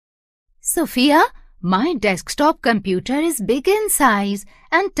Sophia, my desktop computer is big in size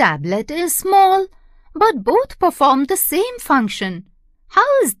and tablet is small, but both perform the same function. How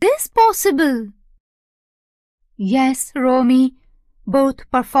is this possible? Yes, Romy,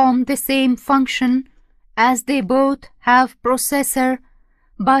 both perform the same function as they both have processor,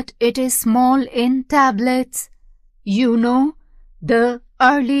 but it is small in tablets. You know, the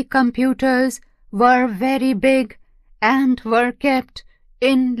early computers were very big and were kept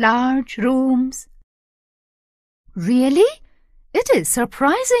in large rooms. Really? It is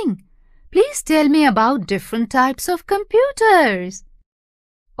surprising. Please tell me about different types of computers.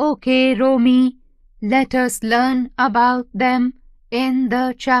 Okay, Romy, let us learn about them in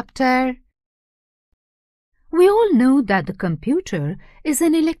the chapter. We all know that the computer is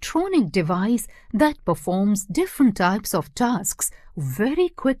an electronic device that performs different types of tasks very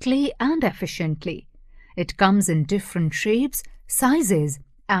quickly and efficiently. It comes in different shapes, sizes,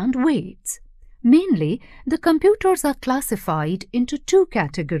 and weights. Mainly, the computers are classified into two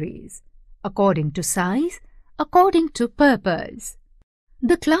categories, according to size, according to purpose.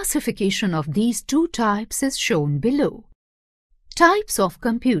 The classification of these two types is shown below. Types of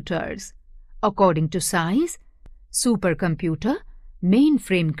computers. According to size, supercomputer,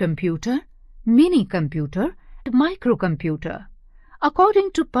 mainframe computer, mini computer, and microcomputer.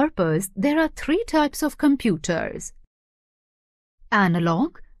 According to purpose, there are three types of computers: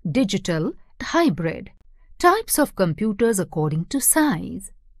 analog, digital, and hybrid. Types of computers according to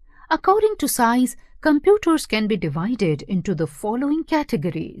size. According to size, computers can be divided into the following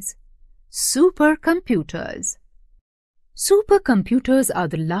categories. Supercomputers. Supercomputers are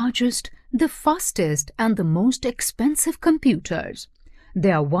the largest, the fastest, and the most expensive computers.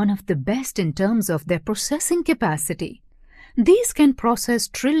 They are one of the best in terms of their processing capacity. These can process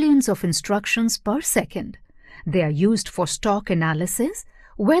trillions of instructions per second. They are used for stock analysis,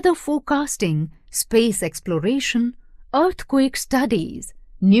 weather forecasting, space exploration, earthquake studies,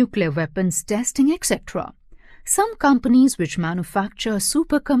 nuclear weapons testing, etc. Some companies which manufacture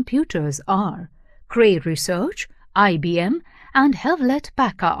supercomputers are Cray Research, IBM, and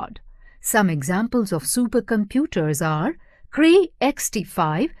Hewlett-Packard. Some examples of supercomputers are Cray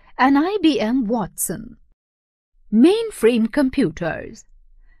XT5 and IBM Watson. Mainframe computers.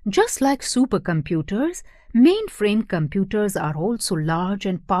 Just like supercomputers, mainframe computers are also large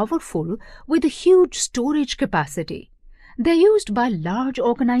and powerful with a huge storage capacity. They are used by large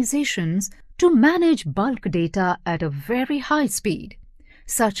organizations to manage bulk data at a very high speed.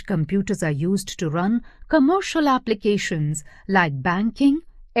 Such computers are used to run commercial applications like banking,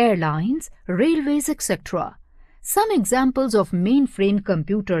 airlines, railways, etc. Some examples of mainframe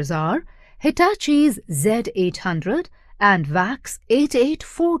computers are Hitachi's Z800 and VAX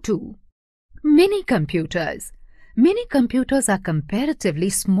 8842. Mini computers. Mini computers are comparatively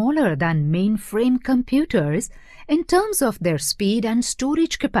smaller than mainframe computers in terms of their speed and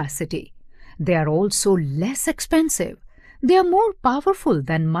storage capacity. They are also less expensive. They are more powerful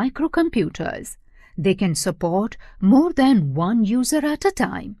than microcomputers. They can support more than one user at a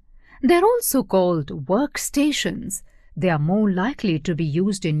time. They are also called workstations. They are more likely to be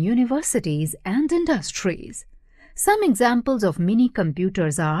used in universities and industries. Some examples of mini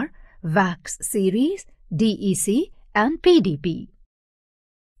computers are VAX series, DEC, and PDP.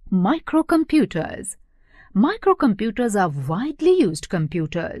 Microcomputers. Microcomputers are widely used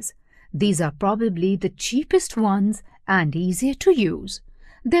computers. These are probably the cheapest ones and easier to use.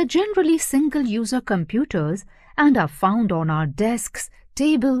 They are generally single-user computers and are found on our desks,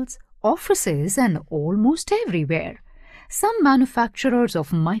 tables, offices, and almost everywhere. Some manufacturers of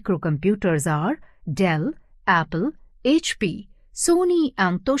microcomputers are Dell, Apple, HP, Sony,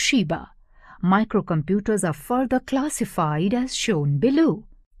 and Toshiba. Microcomputers are further classified as shown below.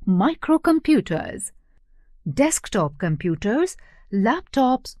 Microcomputers. Desktop computers,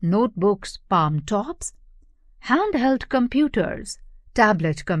 laptops, notebooks, palm tops. Handheld computers,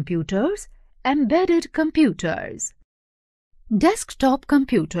 tablet computers, embedded computers. Desktop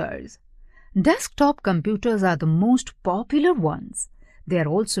computers. Desktop computers are the most popular ones. They are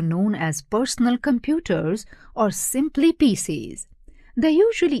also known as personal computers or simply PCs. They are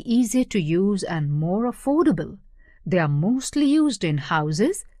usually easier to use and more affordable. They are mostly used in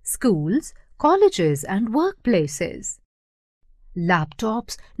houses, schools, colleges, and workplaces.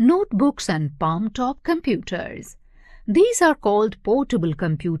 Laptops, notebooks, and palm-top computers. These are called portable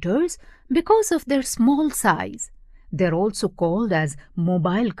computers because of their small size. They are also called as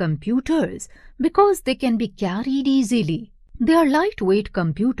mobile computers because they can be carried easily. They are lightweight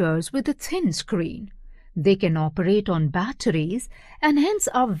computers with a thin screen. They can operate on batteries and hence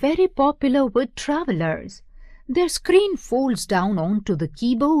are very popular with travelers. Their screen folds down onto the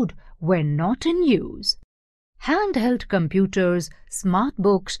keyboard when not in use. Handheld computers, smart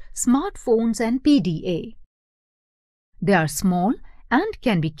books, smartphones and PDA. They are small and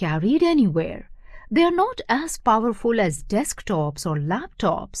can be carried anywhere. They are not as powerful as desktops or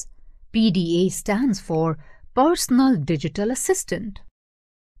laptops. PDA stands for Personal Digital Assistant.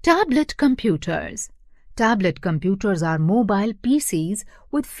 Tablet computers. Tablet computers are mobile PCs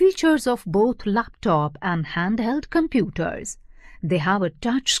with features of both laptop and handheld computers. They have a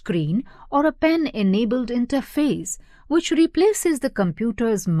touch screen or a pen-enabled interface which replaces the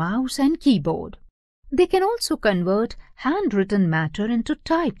computer's mouse and keyboard. They can also convert handwritten matter into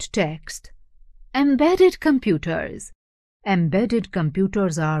typed text. Embedded computers. Embedded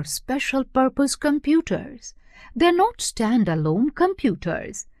computers are special-purpose computers. They are not standalone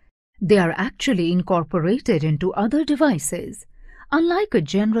computers. They are actually incorporated into other devices. Unlike a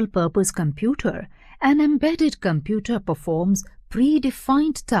general-purpose computer, an embedded computer performs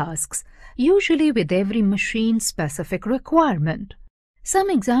predefined tasks, usually with every machine-specific requirement.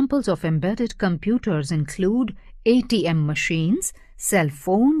 Some examples of embedded computers include ATM machines, cell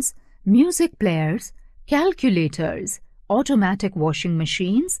phones, music players, calculators, automatic washing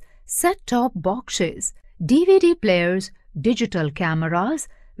machines, set-top boxes, DVD players, digital cameras,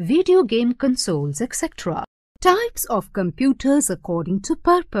 video game consoles, etc. Types of computers according to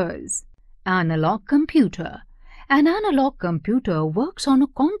purpose. Analog computer. An analog computer works on a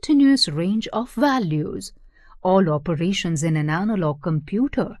continuous range of values. All operations in an analog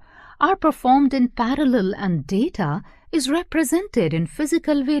computer are performed in parallel and data is represented in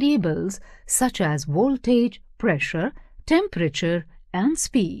physical variables such as voltage, pressure, temperature, and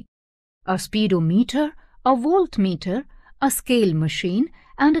speed. A speedometer, a voltmeter, a scale machine,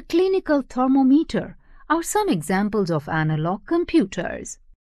 and a clinical thermometer are some examples of analog computers.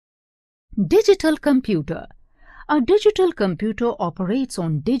 Digital computer. A digital computer operates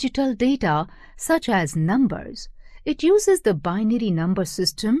on digital data such as numbers. It uses the binary number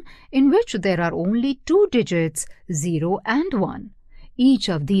system in which there are only two digits, 0 and 1. Each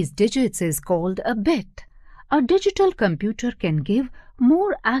of these digits is called a bit. A digital computer can give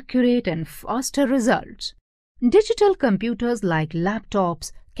more accurate and faster results. Digital computers like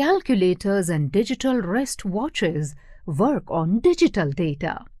laptops, calculators, and digital wristwatches work on digital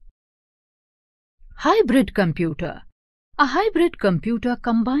data. Hybrid computer. A hybrid computer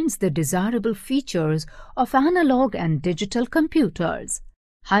combines the desirable features of analog and digital computers.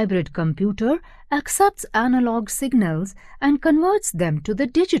 Hybrid computer accepts analog signals and converts them to the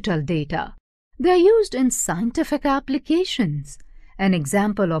digital data. They are used in scientific applications. An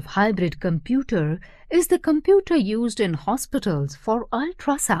example of hybrid computer is the computer used in hospitals for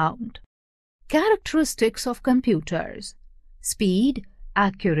ultrasound. Characteristics of computers. Speed,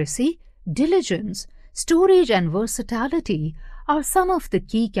 accuracy, diligence, storage and versatility are some of the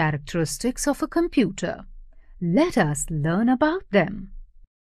key characteristics of a computer. Let us learn about them.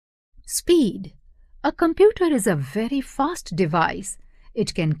 Speed. A computer is a very fast device.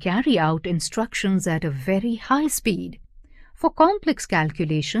 It can carry out instructions at a very high speed. For complex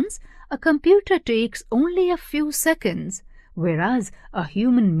calculations, a computer takes only a few seconds, whereas a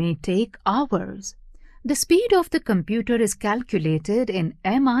human may take hours. The speed of the computer is calculated in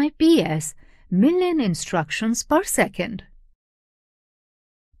MIPS, million instructions per second.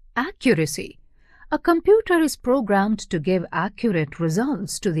 Accuracy. A computer is programmed to give accurate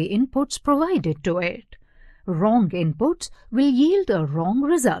results to the inputs provided to it. Wrong inputs will yield a wrong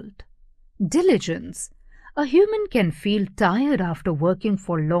result. Diligence. A human can feel tired after working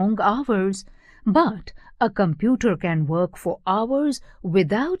for long hours, but a computer can work for hours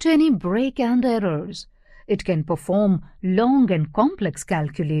without any break and errors. It can perform long and complex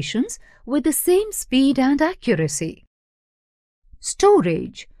calculations with the same speed and accuracy.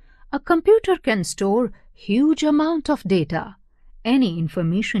 Storage. A computer can store huge amount of data. Any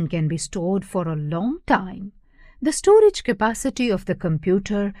information can be stored for a long time. The storage capacity of the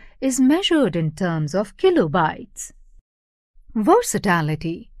computer is measured in terms of kilobytes.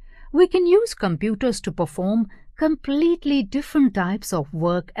 Versatility. We can use computers to perform completely different types of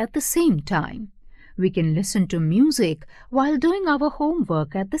work at the same time. We can listen to music while doing our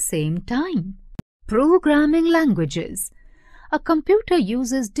homework at the same time. Programming languages. A computer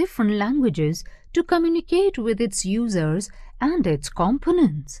uses different languages to communicate with its users and its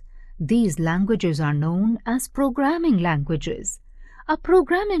components. These languages are known as programming languages. A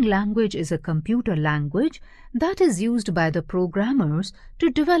programming language is a computer language that is used by the programmers to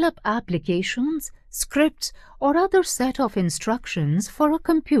develop applications, scripts, or other set of instructions for a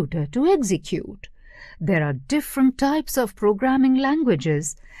computer to execute. There are different types of programming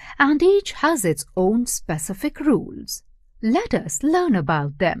languages, and each has its own specific rules. Let us learn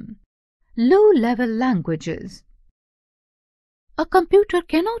about them. Low-level languages. A computer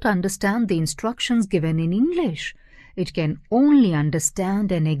cannot understand the instructions given in English. It can only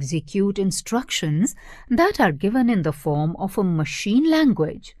understand and execute instructions that are given in the form of a machine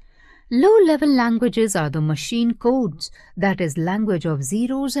language. Low-level languages are the machine codes, that is, language of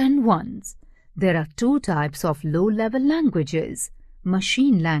zeros and ones. There are two types of low-level languages: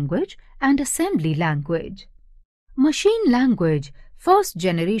 machine language and assembly language. Machine language, first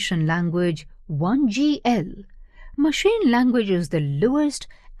generation language 1GL. Machine language is the lowest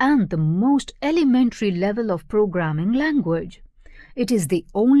and the most elementary level of programming language. It is the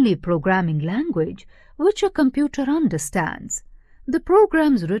only programming language which a computer understands. The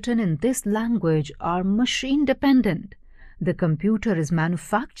programs written in this language are machine-dependent. The computer is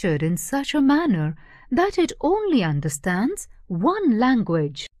manufactured in such a manner that it only understands one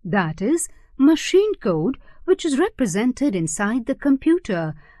language, that is, machine code, which is represented inside the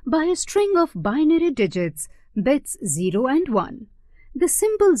computer by a string of binary digits, bits 0 and 1. The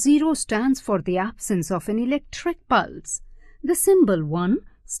symbol 0 stands for the absence of an electric pulse. The symbol 1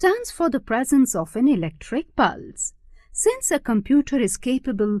 stands for the presence of an electric pulse. Since a computer is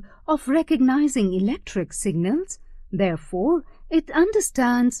capable of recognizing electric signals, therefore, it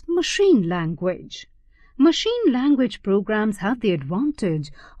understands machine language. Machine language programs have the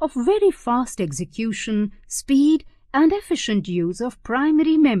advantage of very fast execution, speed, and efficient use of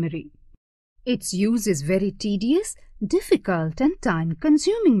primary memory. Its use is very tedious, difficult, and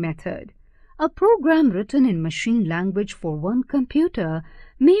time-consuming method. A program written in machine language for one computer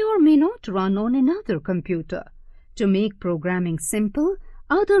may or may not run on another computer. To make programming simple,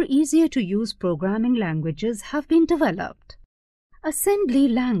 other easier-to-use programming languages have been developed. Assembly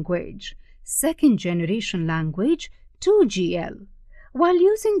language, second-generation language 2GL. While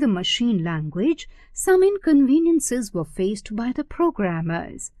using the machine language, some inconveniences were faced by the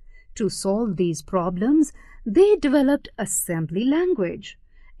programmers. To solve these problems, they developed assembly language.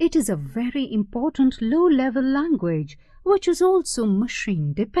 It is a very important low-level language which is also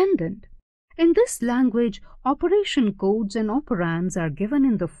machine-dependent. In this language, operation codes and operands are given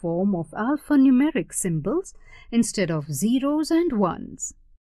in the form of alphanumeric symbols instead of zeros and ones.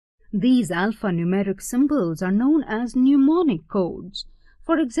 These alphanumeric symbols are known as mnemonic codes.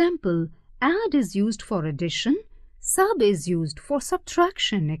 For example, add is used for addition, sub is used for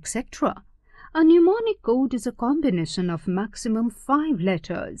subtraction, etc. A mnemonic code is a combination of maximum 5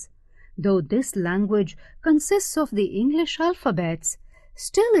 letters. Though this language consists of the English alphabets,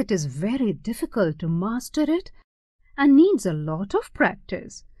 still it is very difficult to master it and needs a lot of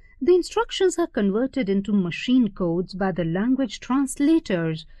practice. The instructions are converted into machine codes by the language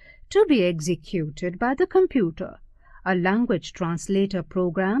translators to be executed by the computer. A language translator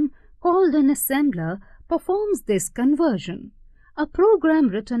program called an assembler performs this conversion. A program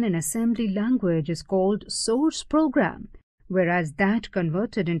written in assembly language is called source program, whereas that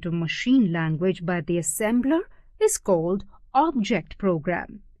converted into machine language by the assembler is called object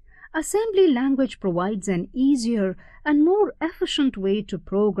program. Assembly language provides an easier and more efficient way to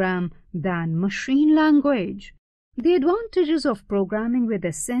program than machine language. The advantages of programming with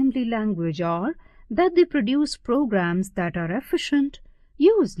assembly language are that they produce programs that are efficient,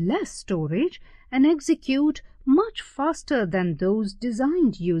 use less storage, and execute much faster than those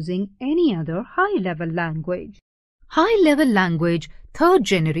designed using any other high-level language. High-level language,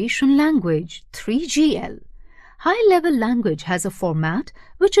 third-generation language, 3GL. High-level language has a format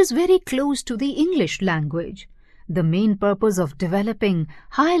which is very close to the English language. The main purpose of developing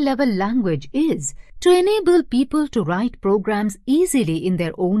high-level language is to enable people to write programs easily in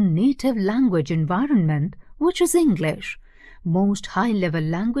their own native language environment, which is English. Most high-level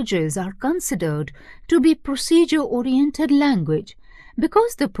languages are considered to be procedure-oriented language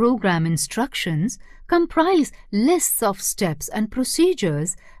because the program instructions comprise lists of steps and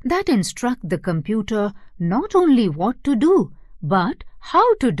procedures that instruct the computer not only what to do, but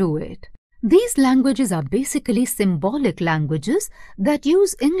how to do it. These languages are basically symbolic languages that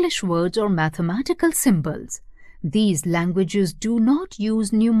use English words or mathematical symbols. These languages do not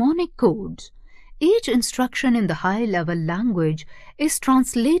use mnemonic codes. Each instruction in the high-level language is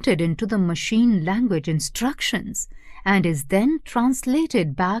translated into the machine language instructions and is then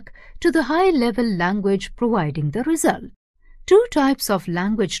translated back to the high-level language providing the result. Two types of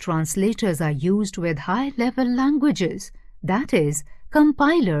language translators are used with high-level languages, that is,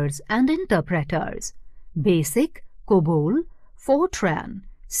 compilers and interpreters. BASIC, COBOL, Fortran,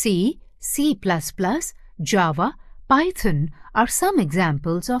 C, C++, Java, Python are some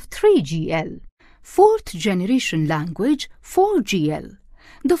examples of 3GL. Fourth generation language 4GL.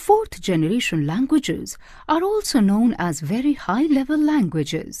 The fourth generation languages are also known as very high-level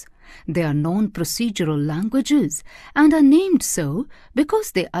languages. They are non-procedural languages and are named so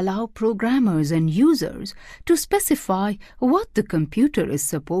because they allow programmers and users to specify what the computer is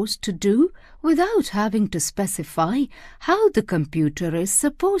supposed to do without having to specify how the computer is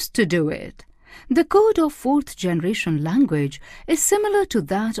supposed to do it. The code of fourth generation language is similar to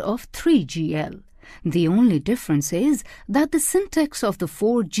that of 3GL. The only difference is that the syntax of the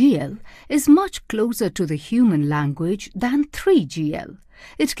 4GL is much closer to the human language than 3GL.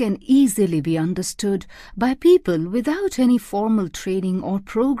 It can easily be understood by people without any formal training or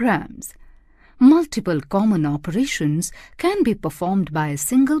programs. Multiple common operations can be performed by a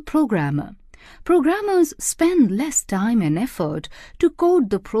single programmer. Programmers spend less time and effort to code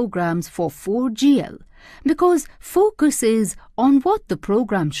the programs for 4GL because focus is on what the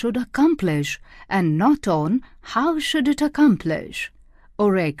program should accomplish and not on how should it accomplish.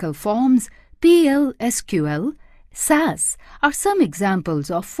 Oracle Forms, PL/SQL, SAS are some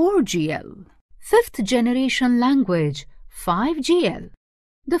examples of 4GL. Fifth generation language 5GL.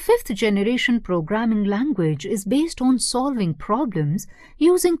 The fifth generation programming language is based on solving problems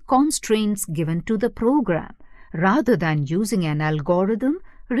using constraints given to the program, rather than using an algorithm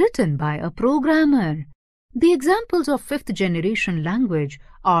written by a programmer. The examples of fifth generation language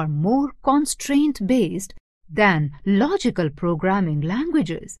are more constraint-based than logical programming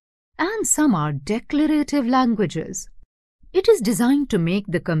languages, and some are declarative languages. It is designed to make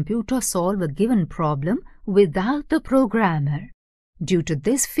the computer solve a given problem without the programmer. Due to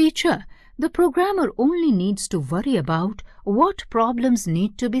this feature, the programmer only needs to worry about what problems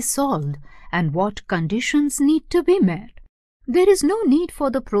need to be solved and what conditions need to be met. There is no need for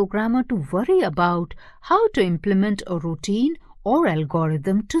the programmer to worry about how to implement a routine or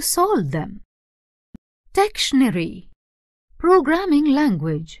algorithm to solve them. Dictionary. Programming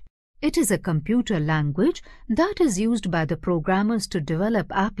language. It is a computer language that is used by the programmers to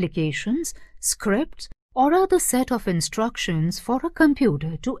develop applications, scripts, or other set of instructions for a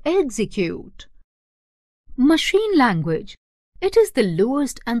computer to execute. Machine language. It is the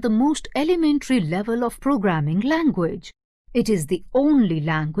lowest and the most elementary level of programming language. It is the only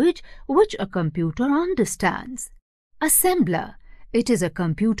language which a computer understands. Assembler. It is a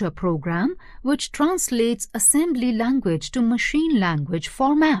computer program which translates assembly language to machine language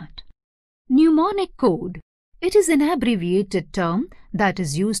format. Mnemonic code. It is an abbreviated term that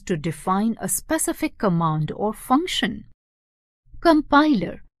is used to define a specific command or function.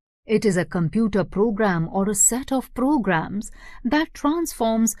 Compiler. It is a computer program or a set of programs that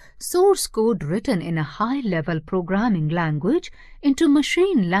transforms source code written in a high-level programming language into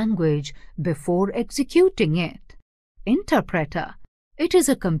machine language before executing it. Interpreter. It is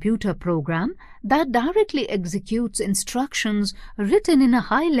a computer program that directly executes instructions written in a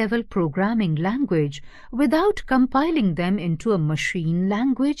high-level programming language without compiling them into a machine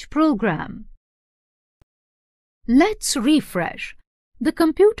language program. Let's refresh. The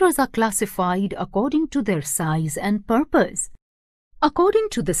computers are classified according to their size and purpose. According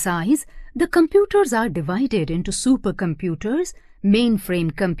to the size, the computers are divided into supercomputers,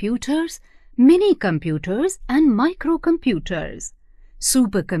 mainframe computers, mini-computers, and microcomputers.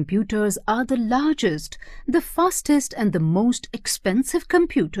 Supercomputers are the largest, the fastest, and the most expensive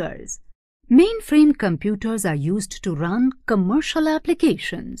computers. Mainframe computers are used to run commercial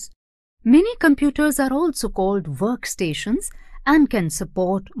applications. Mini-computers are also called workstations and can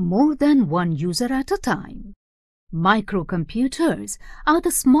support more than one user at a time. Microcomputers are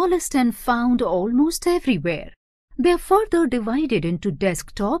the smallest and found almost everywhere. They are further divided into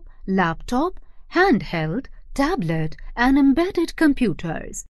desktop, laptop, handheld, tablet, and embedded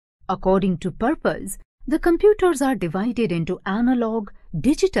computers. According to purpose, the computers are divided into analog,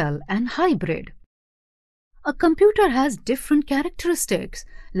 digital, and hybrid. A computer has different characteristics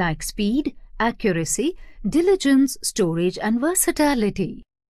like speed, accuracy, diligence, storage, and versatility.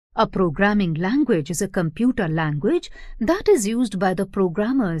 A programming language is a computer language that is used by the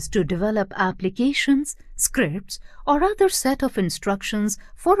programmers to develop applications, scripts, or other set of instructions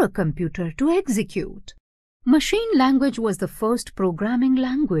for a computer to execute. Machine language was the first programming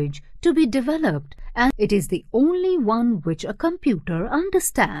language to be developed, and it is the only one which a computer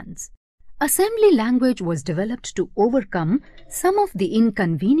understands. Assembly language was developed to overcome some of the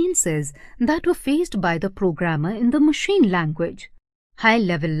inconveniences that were faced by the programmer in the machine language.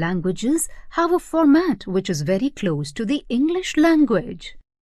 High-level languages have a format which is very close to the English language.